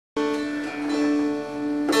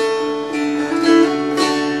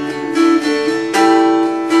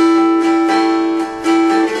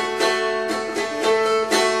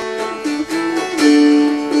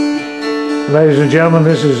Ladies and gentlemen,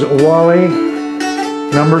 this is Wally,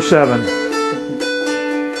 number 7.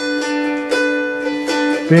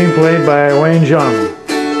 Being played by Jiang.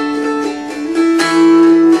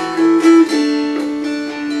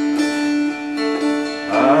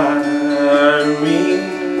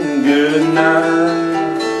 Irene, good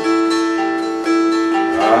night.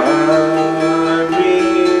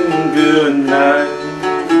 Irene, good night.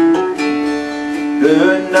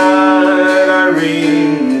 Good night,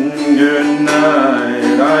 Irene. Good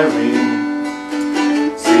night,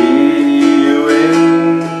 Irene. See you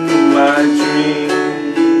in my dream.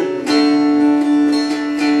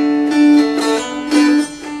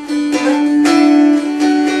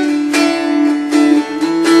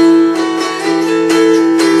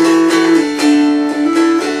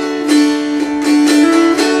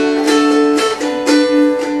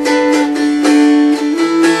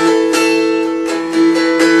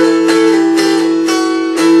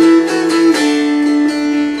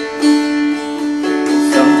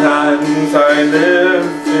 Sometimes I live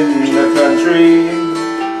in the country.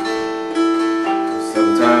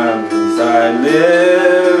 Sometimes I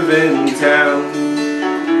live in town.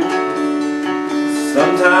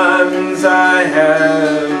 Sometimes I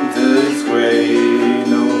have this great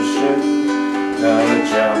notion that I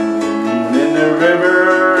jump in the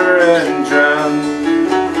river and drown.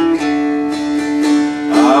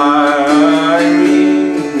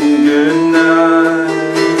 Irene, good night.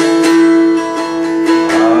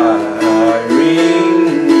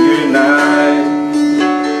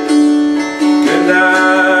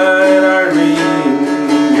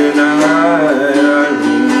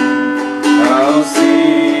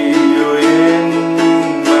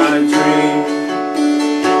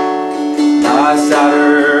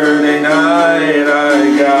 Saturday night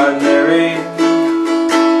I got married,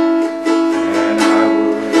 and I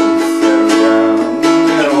would settle down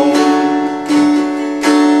at home.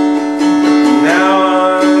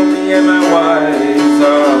 Now me and my wife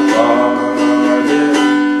are parted.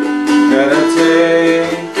 Gonna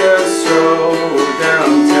take a stroll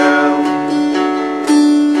downtown.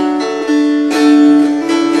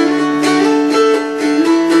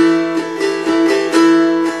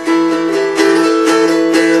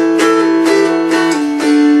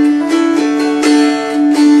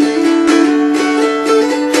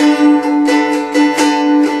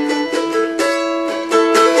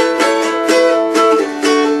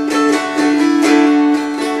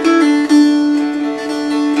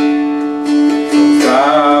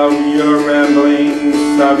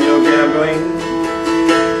 Stop your gambling.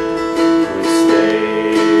 We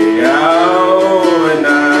stay out at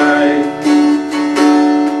night.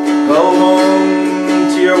 Go home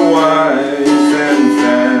to your wives and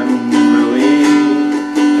family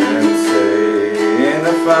and stay in a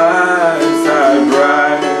fireside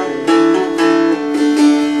ride.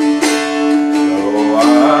 So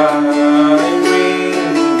Irene,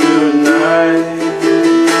 good night.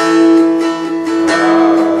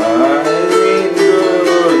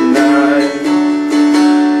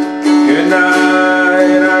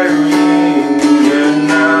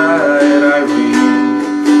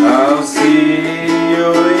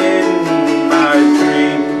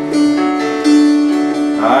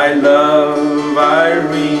 I love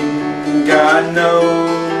Irene, God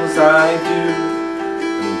knows I do,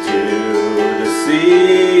 until the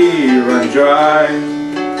sea runs dry.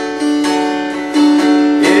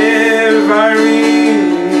 If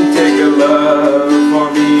Irene take a love for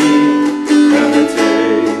me, gonna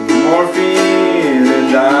take morphine and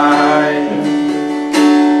die.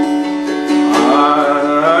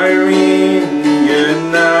 Irene, good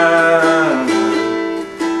night.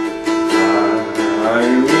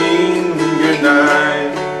 Irene, good night.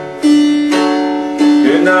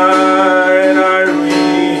 Good night,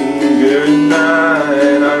 Irene. Good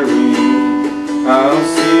night, Irene. I'll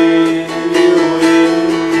see you in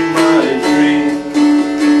my dream.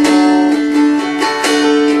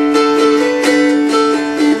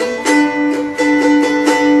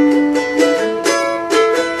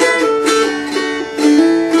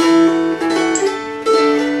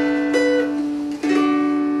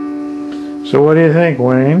 So what do you think,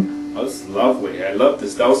 Wayne? That's lovely. I love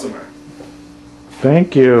this dulcimer.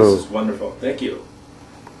 Thank you. This is wonderful. Thank you.